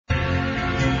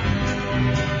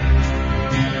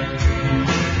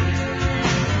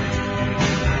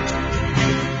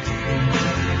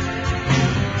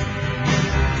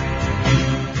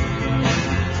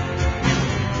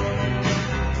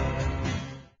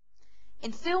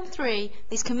In film 3,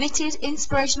 these committed,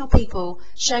 inspirational people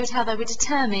showed how they were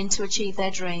determined to achieve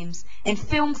their dreams. In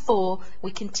film 4,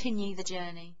 we continue the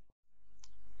journey.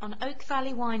 On Oak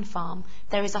Valley Wine Farm,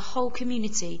 there is a whole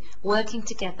community working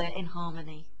together in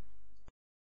harmony.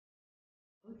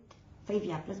 5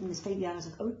 jaar plus minus 5 jaar as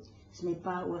ek oud, is my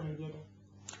pa oorlede.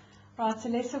 Right, so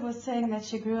Lisa was saying that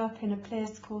she grew up in a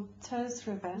place called Toes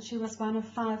River. She was one of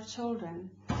 5 children.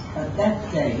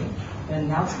 That day, when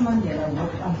Nelson Mandela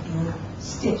walked onto the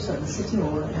steps of the City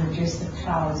Hall and addressed the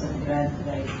crowds at the Grand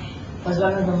Parade, was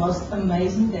one of the most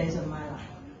amazing days of my life.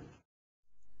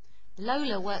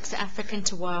 Lola works at African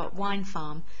Terroir Wine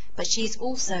Farm, but she is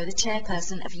also the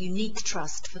chairperson of Unique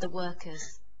Trust for the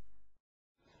workers.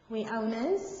 We're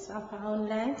owners of our own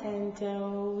land, and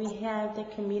we have the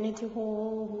community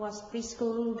hall, who was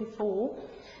preschool before,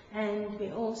 and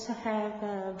we also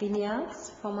have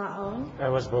vineyards from our own. I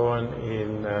was born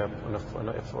on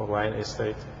a wine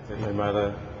estate.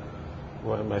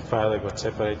 My father got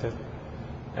separated,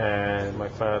 and my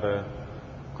father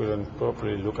couldn't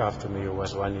properly look after me. I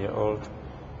was 1 year old.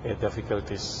 He had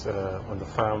difficulties on the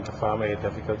farm. The farmer had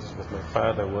difficulties with my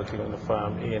father working on the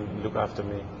farm and look after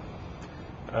me.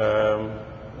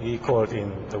 He called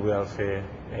in the welfare,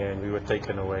 and we were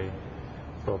taken away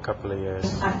for a couple of years.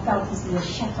 I felt these little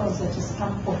shackles that just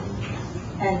come off,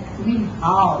 and we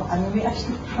howled. I mean, we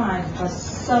actually cried. It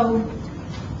was so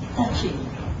touching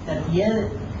that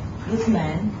here, this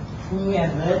man, whom we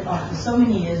have heard of for so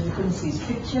many years, we couldn't see his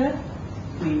picture,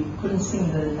 we couldn't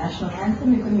sing the national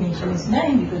anthem, we couldn't mention his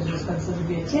name because he was considered to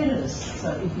be a terrorist.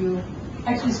 So if you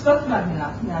actually spoke about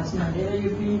Nelson Mandela,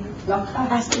 you'd be locked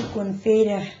up. As ek kon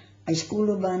verder my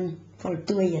skoolloopbaan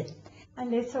voltooi het. And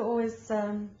Lisa always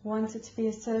wanted to be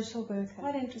a social worker.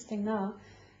 Quite interesting now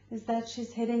is that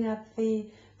she's heading up the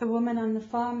Women on the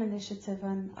Farm initiative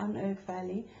on Oak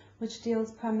Valley, which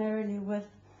deals primarily with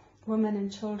women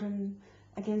and children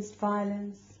against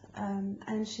violence.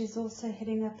 And she's also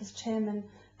heading up as chairman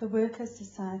the Workers'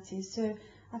 Society. So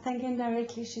I think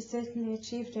indirectly she certainly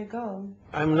achieved her goal.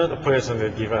 I'm not a person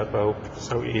that gives up hope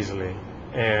so easily,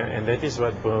 and that is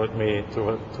what brought me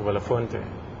to Belafonte.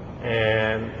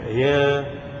 And here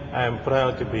I am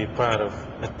proud to be part of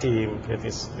a team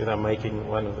that are making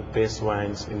one of the best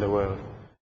wines in the world.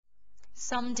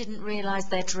 Some didn't realise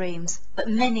their dreams, but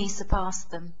many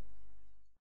surpassed them.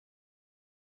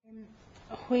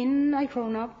 When I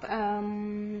grown up,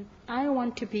 I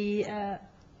want to be an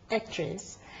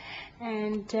actress,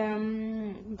 and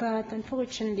but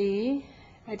unfortunately,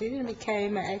 I didn't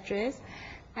become an actress.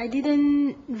 I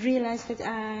didn't realize that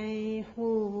I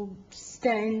will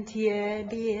stand here,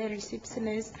 be a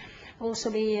receptionist, also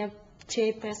be a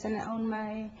chairperson on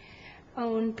my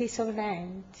own piece of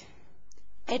land.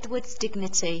 Edward's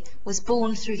dignity was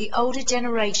born through the older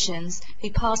generations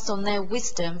who passed on their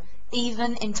wisdom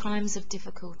even in times of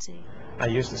difficulty. I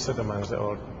used to sit amongst the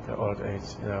old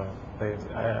age, you know.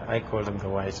 I call them the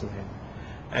wise men,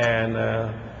 and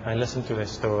I listened to their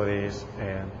stories,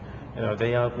 and you know,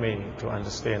 they helped me to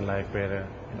understand life better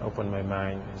and open my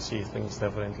mind and see things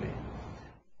differently.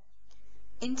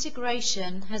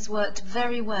 Integration has worked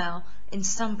very well in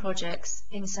some projects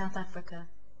in South Africa.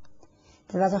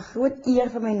 Dit was 'n groot eer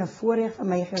vir my en 'n voorreg vir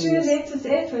my gewees. Through Lex's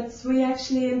efforts, we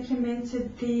actually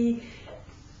implemented the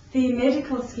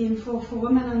medical scheme for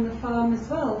women on the farm as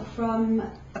well from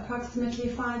approximately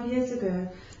 5 years ago,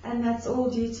 and that's all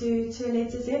due to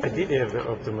Lex's efforts. I did have the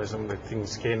optimism that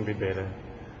things can be better,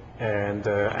 and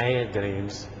I had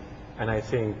dreams, and I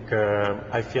think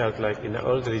I felt like in the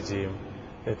old regime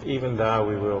that even though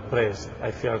we were oppressed,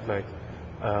 I felt like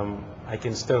I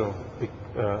can still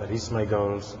reach my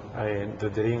goals. The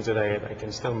dreams that I had, I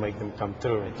can still make them come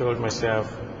true. I told myself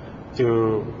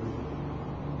to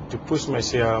push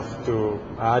myself to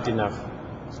hard enough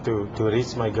to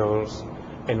reach my goals,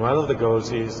 and one of the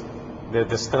goals is that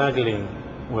the struggling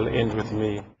will end with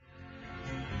me.